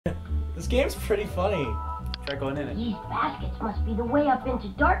This game's pretty funny. Try going in it. These baskets must be the way up into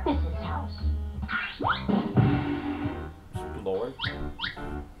Darkness's house. Lord.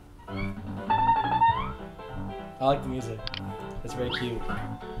 I like the music. It's very cute.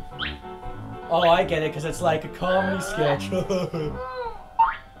 Oh, I get it, because it's like a comedy sketch.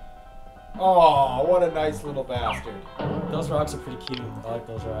 Oh, what a nice little bastard. Those rocks are pretty cute. I like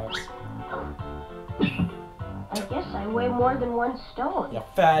those rocks. I guess I weigh more than 1 stone. You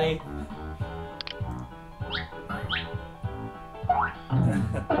fatty.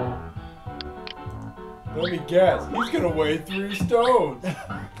 Let me guess, he's gonna weigh 3 stones.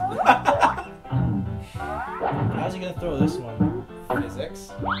 How's he gonna throw this one?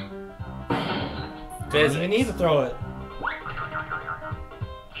 Physics. You need to throw it.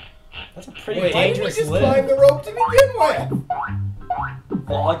 That's a pretty Wait, dangerous just limb. climb the rope to begin with.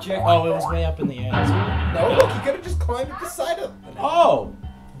 Logic. Oh, it was way up in the air. No, look, you could have just climbed up the side of it. Oh!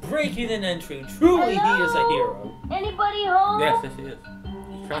 Breaking and entering. Truly, Hello? he is a hero. Anybody home? Yes, he is.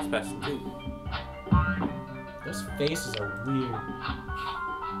 He's trespassing too. Those faces are weird.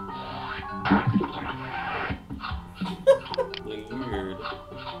 Weird.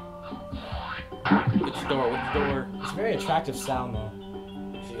 Which door? Which door? It's a very attractive sound, though.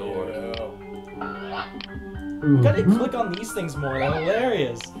 Which door? You gotta click on these things more. They're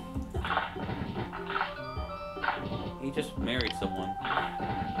hilarious. He just married someone.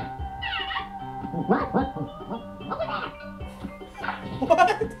 What?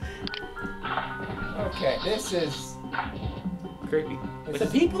 Okay, this is... Creepy. The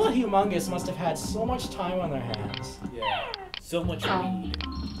people at Humongous must have had so much time on their hands. Yeah. So much weed.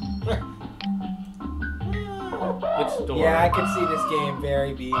 Which door? Yeah, I could see this game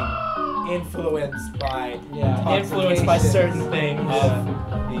very being influenced by Influenced by certain things. of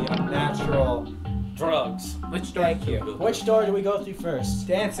the unnatural Drugs. Which door? Thank you. Which door do we go through first?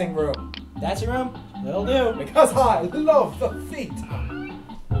 dancing room. Dancing room? That'll do. Because I love the feet.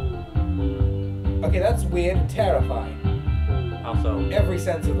 Okay, that's weird and terrifying. Also, Every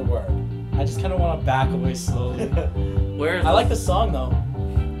sense of the word. I just kind of want to back away slowly. where is I like the song though.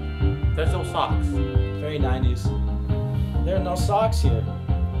 There's no socks. Very 90s. There are no socks here.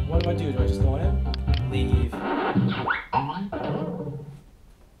 What do I do? Do I just go in? Leave.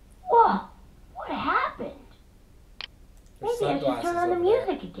 Whoa! What happened? There's Maybe I should sunglasses turn on the over there.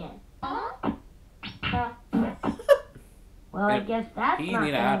 music again. Well, I guess that's He not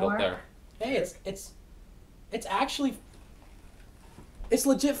need an gonna adult work. there. Hey, it's actually, it's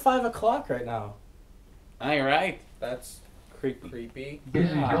legit 5 o'clock right now. Alright. That's Creepy. creepy. Is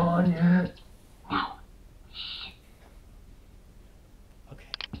he gone yet? Okay,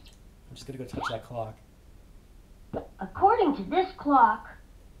 I'm just gonna go touch that clock. According to this clock,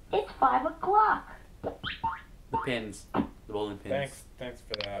 it's 5 o'clock. The pins. The bowling pins. Thanks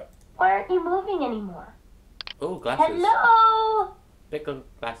for that. Why aren't you moving anymore? Oh, glasses. Hello? Pick up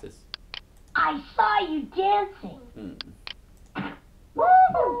glasses. I saw you dancing.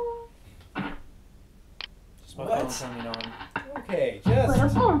 Woo! Just my phone coming on. Okay, Bada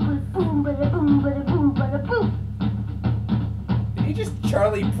just... boom, bada boom, bada boom, bada boom, bada boom. Did you just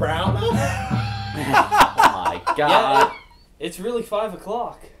Charlie Brown us? Oh my god. Yeah, it's really 5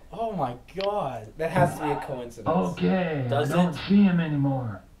 o'clock. Oh my god. That has to be a coincidence. Okay, Does I don't it? see him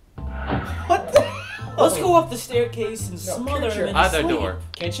anymore. What the? Let's go up the staircase and No, smother picture. him in Other sleep. door.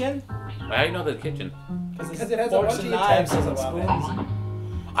 Kitchen? How do you know the kitchen? Because it has a forks bunch and of knives and utensils above it. spoons.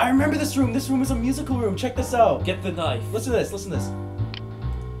 I remember this room. This room is a musical room. Check this out. Get the knife. Listen to this. Listen to this.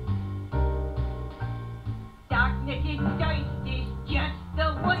 Darkness in dice is just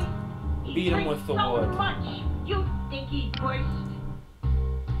the worst. He Beat him drinks with the so wood. much, you think he's worst.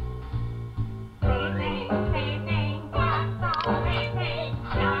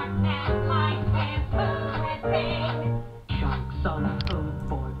 Chunks of food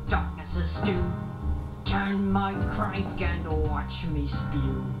for darkness's stew. Turn my crank and watch me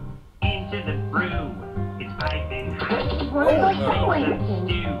spew. Into the brew, it's piping hot. This is one of those no. highway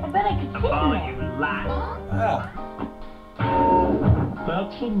things. I bet I could The sit in more there. you lie. Ah.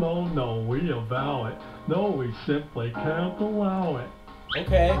 That's a no-no, we avow it. No, we simply can't allow it.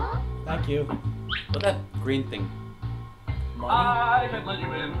 Okay. Thank you. What's that green thing? I can let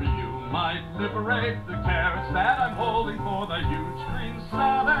you in for you might liberate the carrots that I'm holding for the huge green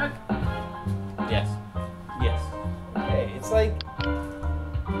salad. Yes. Yes. Okay, it's like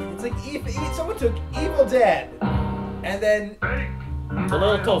someone took Evil Dead and then The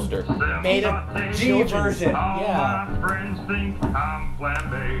little toaster. made a G version. Yeah. My friends think I'm plan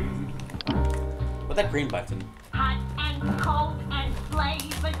B. What's that green button? Hot and cold and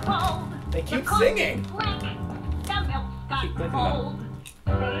flavored cold. They keep The coffee's singing. black, the milk's got Keep clicking mold.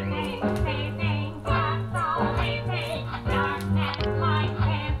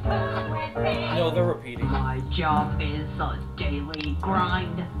 job is a daily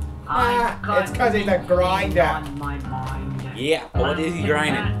grind. It's 'cause he's a grinder. On my mind. Yeah, but what is he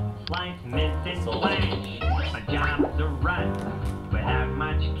grinding? Like Mrs. Flash, my job's a run without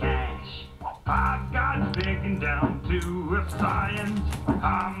much cash. I've got thinking down to a science.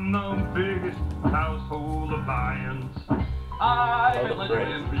 I'm the biggest household appliance. I've been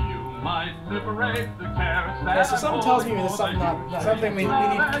looking for you, might liberate the carrots that Yeah, so something tells me there's something not Something we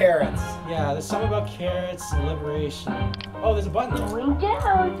need carrots. Yeah, there's something about carrots and liberation. Oh, there's a button there. Going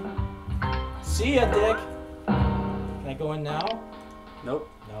down. See ya, Dick. Can I go in now? Nope.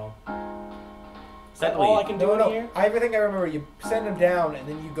 No. Is that all I can do in here? Everything I remember, you send him down, and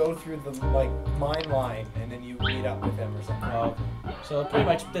then you go through the mine line, and then you meet up with him or something. Oh, okay. So pretty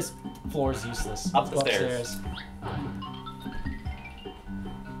much this floor is useless. Up Let's the go stairs.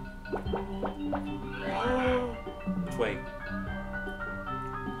 Which way?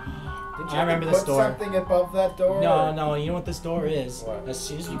 Did I remember put this door. something above that door? No, you know what this door is? What? As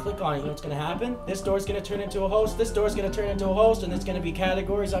soon as you click on it, you know what's gonna happen? This door's gonna turn into a host, this door's gonna turn into a host, and there's gonna be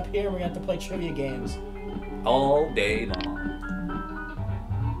categories up here, and we're gonna have to play trivia games. All day long.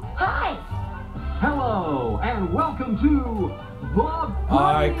 Hi. Hello, and welcome to the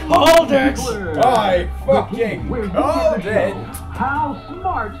I called it! I fucking where you called get to it! show how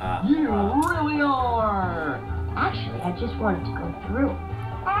smart you really are! Actually, I just wanted to go through.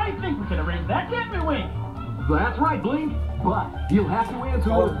 I think we can arrange that, can't we, Wink? That's right, Blink, but you'll have to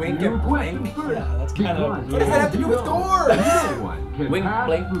answer Oh, a Wink few and questions Blink? first. Yeah, that's kind of... Because What does that have to do with doors? no one can Wink, pass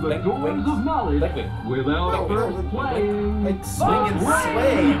blink, through the blink, doors wink, of knowledge blink, wink. without No, first no, playing. Like swing and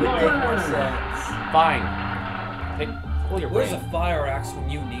sway would make more sense. Fine. Pull your Where's brain. a fire axe when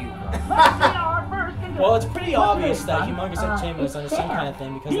you need one? Well, it's pretty obvious that Humongous Entertainment is on the same kind of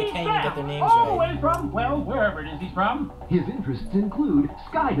thing because they can't even get their names All the right. way from, well, wherever it is he's from. His interests include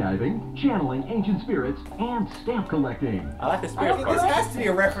skydiving, channeling ancient spirits, and stamp collecting. I like the spirit This card. has to be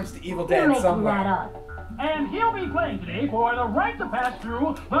a reference to Evil You're Dead making that somewhere. up. And he'll be playing today for the right to pass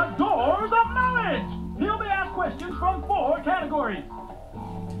through the doors of knowledge. He'll be asked questions from 4 categories.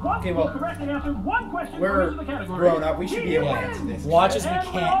 Once Okay, he's well, correctly answered one question for We're each of the categories, grown up. We should be able to he answer wins. this. Watch as we And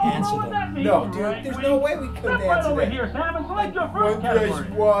can't all know answer what them. that means, No, right, dude, there's Wink? no way we couldn't Step right answer over that. here, Sam, and select your One first category. plus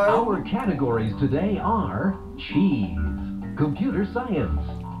one. Our categories today are cheese, computer science,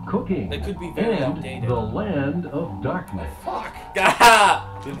 cooking, They could be very and outdated. the land of darkness. Fuck.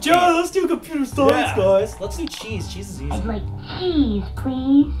 Joe, let's do computer science, Yeah. guys. Let's do cheese. Cheese is easy. I'd like cheese,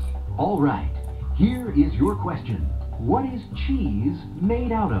 please. All right, here is your question. What is cheese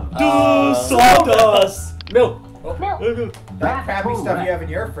made out of? Sawdust! Milk. Milk. That crappy stuff correct. you have in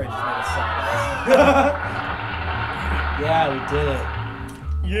your fridge is made of sawdust. Yeah, we did it.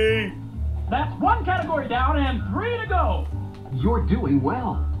 Yay! That's 1 category down and 3 to go. You're doing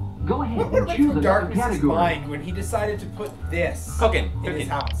well. Go ahead What and went choose through another Darkness's category. mind when he decided to put this Cooking. in his Cooking.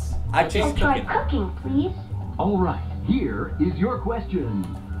 house? I I'll changed try cooking. cooking, please. All right, here is your question.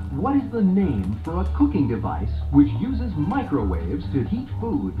 What is the name for a cooking device which uses microwaves to heat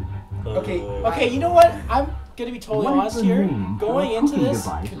food? Okay. Okay, you know what? I'm gonna be totally What is honest the here. name for Going a into cooking this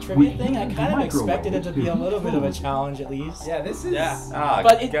device trivia which thing, I uses kind of expected it to be a microwaves little bit of a heat food? challenge at least. Yeah, this is. Yeah. Ah,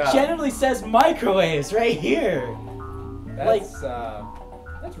 But it God. generally says microwaves right here. That's A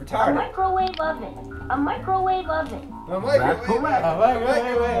retarded. microwave oven. A microwave oven. I'm like, That's correct. Oh,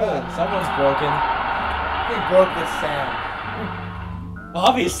 wait. Someone's broken. We broke this sound.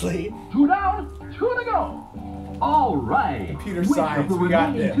 Obviously. 2 down, 2 to go. All right. Computer Which science, of the we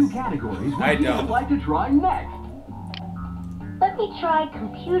got remaining this. 2 categories I would you don't. like to try next? Let me try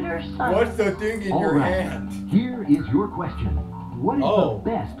computer science. What's the thing in All your right. hand? Here is your question. What is Oh. the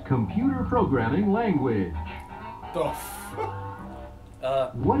best computer programming language? The f-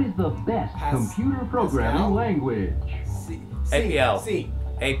 What is the best Pas- computer programming Pascal? language? C. APL. C.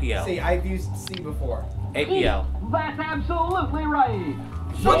 APL. C. I've used C before. APL. That's absolutely right.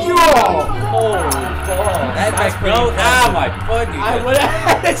 Fuck you all! Holy balls. That's That's my pretty throat. Ah, impressive. my foot. You I did. would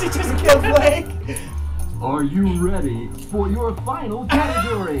have. She just killed Blake. Are you ready for your final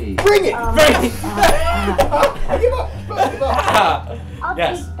category? Bring it! Um, Bring it! Give up! I'll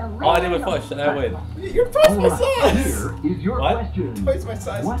Yes. take the All I did was land push, of and I win. You're twice All my right, size! here is your What? question. Twice my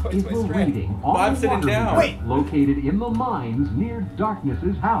size, What twice is my the strength. reading on I'm the sitting water down. meter Wait. located in the mines near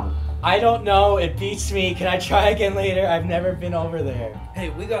Darkness's house? I don't know. It beats me. Can I try again later? I've never been over there. Hey,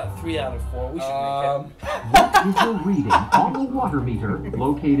 we got 3 out of 4. We should make What is the reading on the water meter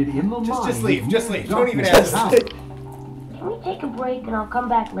located in the mines? Just leave, just near leave. Don't even Darkness's ask. house? Can we take a break and I'll come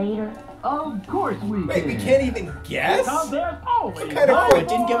back later? Of course we Wait, can. we can't even guess? Because there's always What kind of time It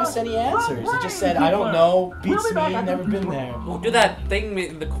didn't give us any answers. It just said, I don't know, beats me, never been there. Oh, do that thing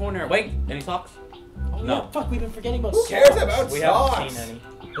in the corner. Wait, any socks? Yeah, fuck, we've been forgetting about Who socks. cares about We socks? haven't seen any.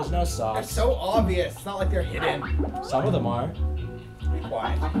 There's no They're socks. so obvious. It's not like they're hidden. Some of them are.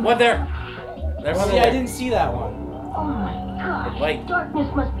 Why? What there? There's one See, I there. didn't see that one. Oh my god. Wait.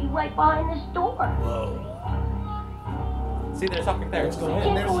 Darkness must be right behind this door. Whoa. See, there's something there. Let's go I in.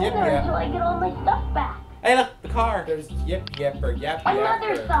 can't there's go in Yip there Yap. until I get all my stuff back. Hey, look, the car. There's yip yipper, yap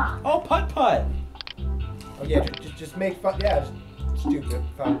Another yapper. sock. Oh, Putt Putt. Oh yeah, just make fun. Yeah, just stupid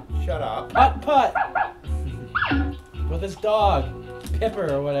fun. Shut up. Putt Putt. With his dog.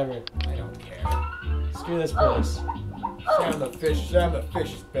 Pipper or whatever. I don't care. Screw this place. Sam the fish. Sam the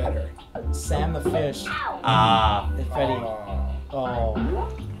fish is better. Sam the fish. Ah. And Freddy. Oh. Oh.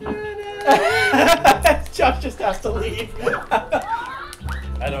 Chuck just has to leave.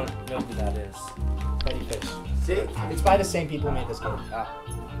 I don't know who that is. Freddy Fish. See? It's by the same people who made this game.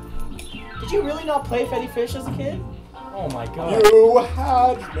 Did you really not play Freddy Fish as a kid? Oh my god. You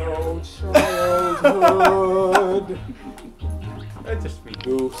had no childhood. That's just me.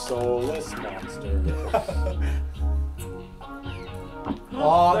 You soulless monster.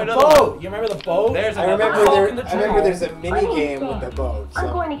 Oh, the Another boat! You remember the boat? There's I another remember one. there. I remember there's a mini game with the boat.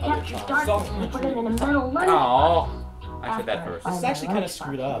 I'm going to capture darkness and put it in a metal lunchbox. Oh. I said that first. This is actually kind of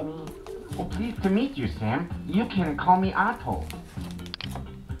screwed up. Oh, pleased to meet you, Sam. You can call me Otto.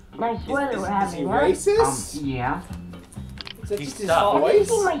 Nice weather we're Is he having, huh? racist? Yeah. Is that He's just his stuck. Have you voice?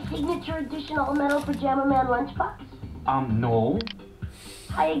 seen my signature edition all metal Pajama Man lunchbox? No.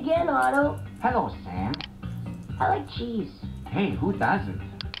 Hi again, Otto. Hello, Sam. I like cheese. Hey, who doesn't?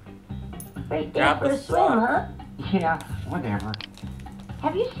 Great day Grab for the a swim, huh? Yeah, whatever.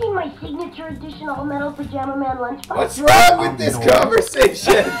 Have you seen my signature edition all metal Pajama Man lunchbox? What's wrong with this No.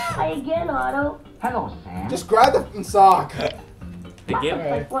 conversation? Hi again, Otto. Hello, Sam. Just grab the f***ing sock. Hey, That give, looks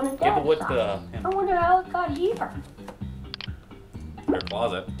like one of give it Dad's with socks. the I wonder how it got here. your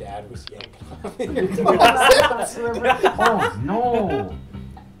closet. Dad was yanking off in your closet. Oh, no.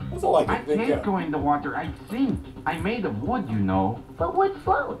 That's all I I can think can't of. go in the water. I sink. I'm made of wood, you know. But wood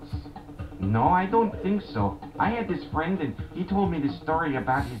floats. No, I don't think so. I had this friend and he told me this story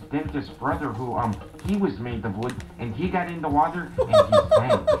about his dentist brother who, he was made of wood and he got in the water and he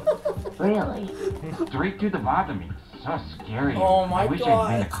sank. Really? Straight to the bottom. It's so scary. Oh my I wish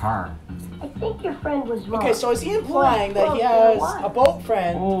God. I'd been a car. I think your friend was wrong. Okay, so is he implying that he has a boat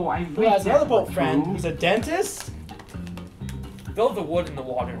friend Oh, I who wish has another that boat were friend? true. He's a dentist? Throw the wood in the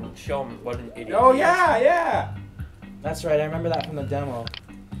water and show him what an idiot Oh he is. yeah. That's right, I remember that from the demo.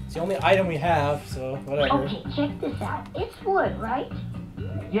 It's the only item we have, so whatever. Okay, check this out. It's wood, right?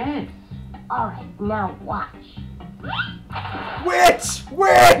 Yes. Alright, now watch. Witch!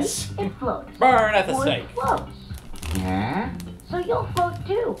 It floats. Burn at the Wood stake. floats. Yeah? So you'll float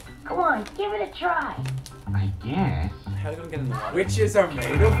too. Come on, give it a try. I guess. How are you gonna get in the water? Witches are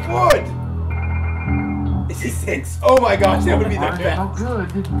made of wood. Is he six? Oh my gosh, that would be the Far so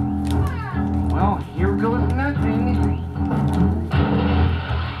best. good. Well, here goes nothing.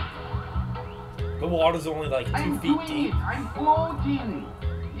 The water's only like 2 I'm feet doing deep. it. I'm floating.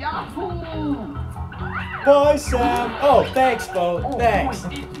 Yahoo! Bye, Sam! Oh, thanks, boat. Oh, Thanks. boy,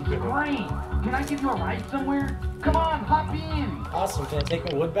 this is great. Can I give you a ride somewhere? Come on, hop in. Awesome. Can I take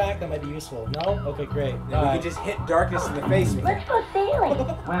my wood back? That might be useful. No? Okay, great. Then we could just hit darkness in the face with it. Let's go sailing.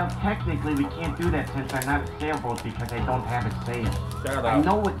 Well, technically, we can't do that since I'm not a sailboat because I don't have a sail. Shut I up.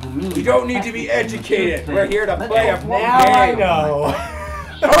 know what you mean. We don't need to be educated. We're here to Let's play go a float. Now I game. know.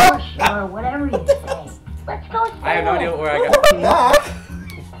 Sure, whatever you say. Let's go sailing. I have no idea where I got. Nah.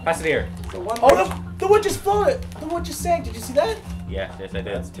 Pass it here. Oh, the wood just floated. The wood just sank. Did you see that? Yes, yes, I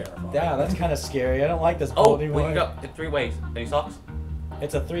did. That's terrible. Yeah, that's kind of scary. I don't like this Oh, boat we anymore. can go in 3 ways. Any socks?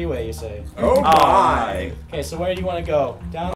 It's a three-way, you say. Oh my. Okay, so where do you want to go? Down